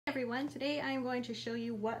Everyone, today I'm going to show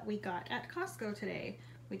you what we got at Costco today.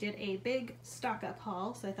 We did a big stock up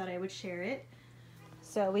haul, so I thought I would share it.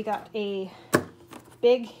 So we got a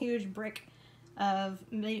big huge brick of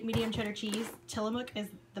medium cheddar cheese. Tillamook is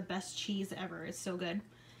the best cheese ever. It's so good.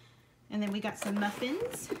 And then we got some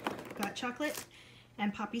muffins, got chocolate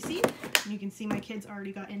and poppy seed. And you can see my kids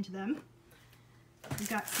already got into them. We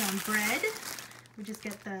got some bread. We just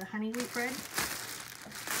get the honey wheat bread.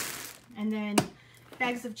 And then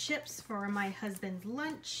bags of chips for my husband's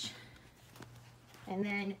lunch. And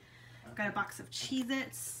then got a box of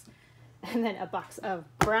Cheez-Its. And then a box of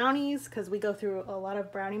brownies, because we go through a lot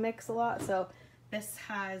of brownie mix a lot. So this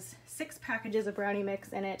has 6 packages of brownie mix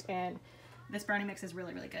in it, and this brownie mix is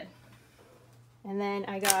really, really good. And then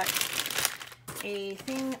I got a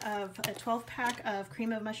thing of a 12-pack of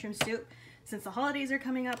cream of mushroom soup. Since the holidays are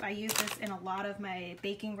coming up, I use this in a lot of my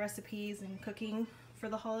baking recipes and cooking for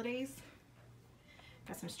the holidays.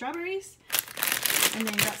 Got some strawberries, and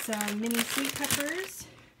then got some mini sweet peppers.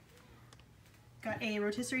 Got a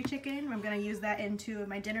rotisserie chicken. I'm going to use that in 2 of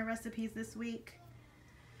my dinner recipes this week.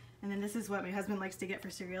 And then this is what my husband likes to get for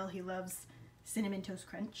cereal. He loves Cinnamon Toast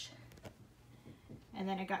Crunch. And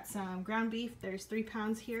then I got some ground beef. There's 3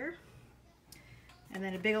 pounds here. And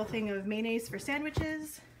then a big old thing of mayonnaise for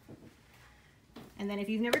sandwiches. And then if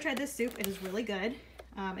you've never tried this soup, it is really good.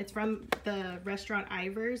 It's from the restaurant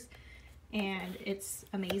Ivar's, and it's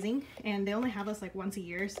amazing. And they only have us like once a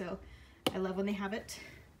year, so I love when they have it.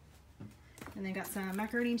 And then got some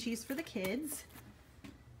macaroni and cheese for the kids.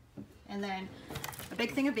 And then a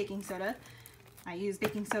big thing of baking soda. I use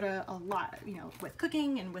baking soda a lot, you know, with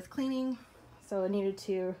cooking and with cleaning. So I needed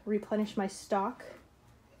to replenish my stock.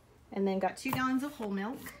 And then got 2 gallons of whole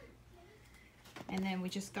milk. And then we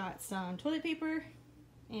just got some toilet paper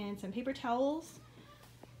and some paper towels.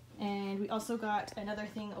 And we also got another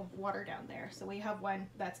thing of water down there. So we have one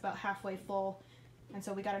that's about halfway full. And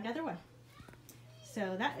so we got another one.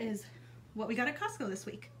 So that is what we got at Costco this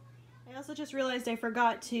week. I also just realized I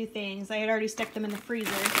forgot 2 things. I had already stuck them in the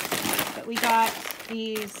freezer. But we got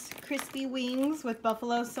these crispy wings with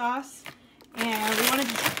buffalo sauce. And we wanted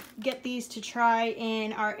to get these to try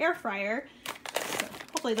in our air fryer. So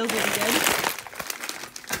hopefully those will be good.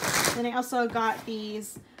 Then I also got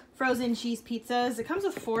these frozen cheese pizzas. It comes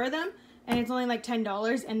with 4 of them, and it's only like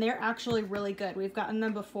 $10, and they're actually really good. We've gotten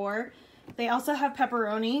them before. They also have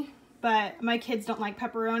pepperoni, but my kids don't like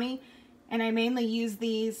pepperoni, and I mainly use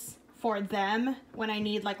these for them when I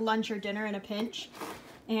need like lunch or dinner in a pinch,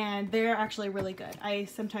 and they're actually really good. I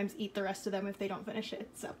sometimes eat the rest of them if they don't finish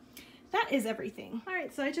it. So that is everything. All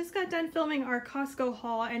right, so I just got done filming our Costco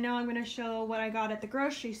haul, and now I'm going to show what I got at the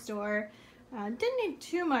grocery store. Didn't need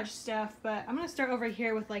too much stuff, but I'm going to start over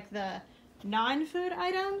here with like the non-food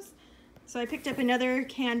items. So I picked up another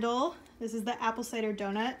candle. This is the apple cider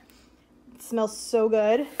donut. It smells so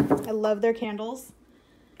good. I love their candles.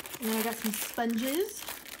 And then I got some sponges.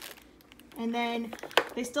 And then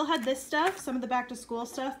they still had this stuff, some of the back to school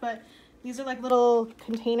stuff, but these are like little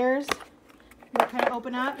containers that kind of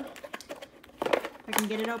open up. If I can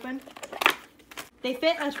get it open. They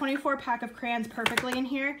fit a 24-pack of crayons perfectly in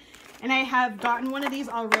here. And I have gotten one of these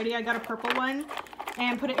already. I got a purple one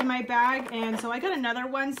and put it in my bag. And so I got another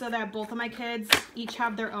one so that both of my kids each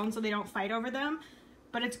have their own so they don't fight over them.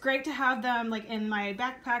 But it's great to have them like in my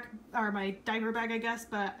backpack or my diaper bag, I guess.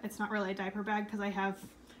 But it's not really a diaper bag because I have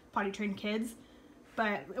potty trained kids.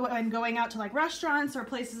 But when going out to like restaurants or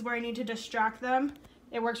places where I need to distract them,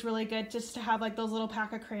 it works really good just to have like those little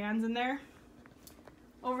pack of crayons in there.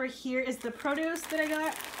 Over here is the produce that I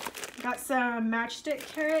got. Got some matchstick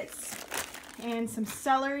carrots and some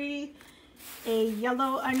celery, a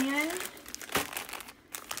yellow onion,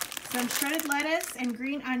 some shredded lettuce and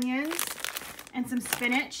green onions, and some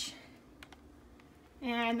spinach.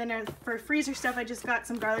 And then for freezer stuff, I just got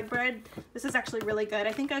some garlic bread. This is actually really good.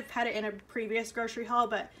 I think I've had it in a previous grocery haul,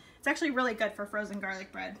 but it's actually really good for frozen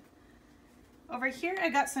garlic bread. Over here, I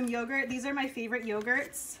got some yogurt. These are my favorite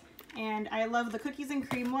yogurts, and I love the cookies and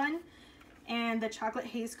cream one and the chocolate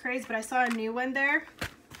haze craze, but I saw a new one there,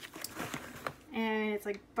 and it's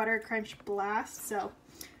like butter crunch blast, so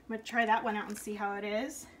I'm gonna try that one out and see how it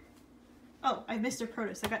is. Oh, I missed a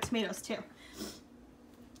produce. I got tomatoes too.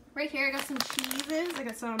 Right here I got some cheeses. I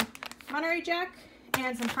got some Monterey Jack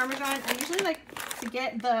and some Parmesan. I usually like to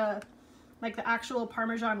get the actual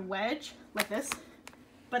Parmesan wedge like this,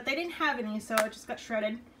 but they didn't have any, so it just got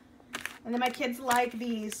shredded. And then my kids like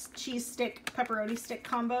these cheese stick pepperoni stick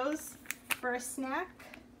combos for a snack.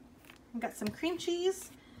 I got some cream cheese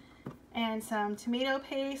and some tomato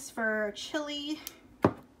paste for chili.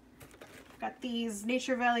 Got these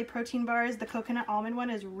Nature Valley protein bars. The coconut almond one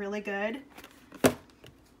is really good.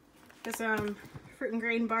 Got some fruit and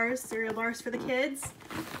grain bars, cereal bars for the kids,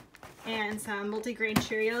 and some multi-grain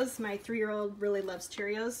Cheerios. My 3-year-old really loves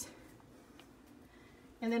Cheerios.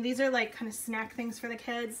 And then these are like kind of snack things for the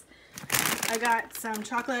kids. I got some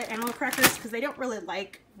chocolate animal crackers because they don't really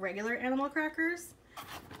like regular animal crackers.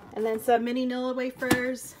 And then some mini Nilla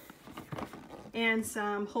wafers and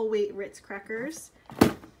some whole wheat Ritz crackers.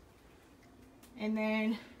 And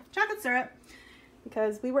then chocolate syrup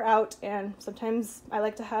because we were out and sometimes I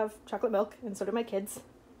like to have chocolate milk and so do my kids.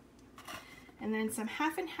 And then some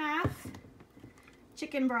half and half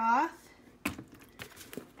chicken broth.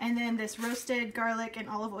 And then this roasted garlic and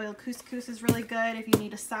olive oil couscous is really good if you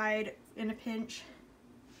need a side in a pinch.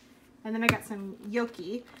 And then I got some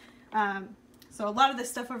gnocchi. So a lot of this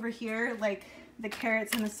stuff over here, like the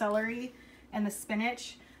carrots and the celery and the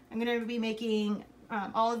spinach, I'm going to be making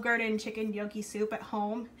Olive Garden chicken gnocchi soup at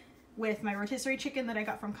home with my rotisserie chicken that I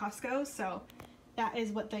got from Costco. So that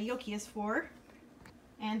is what the gnocchi is for.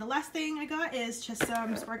 And the last thing I got is just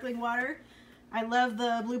some sparkling water. I love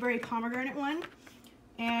the blueberry pomegranate one.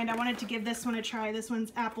 And I wanted to give this one a try. This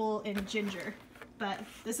one's apple and ginger. But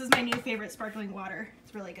this is my new favorite sparkling water.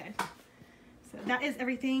 It's really good. So that is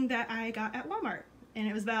everything that I got at Walmart. And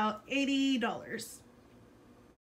it was about $80.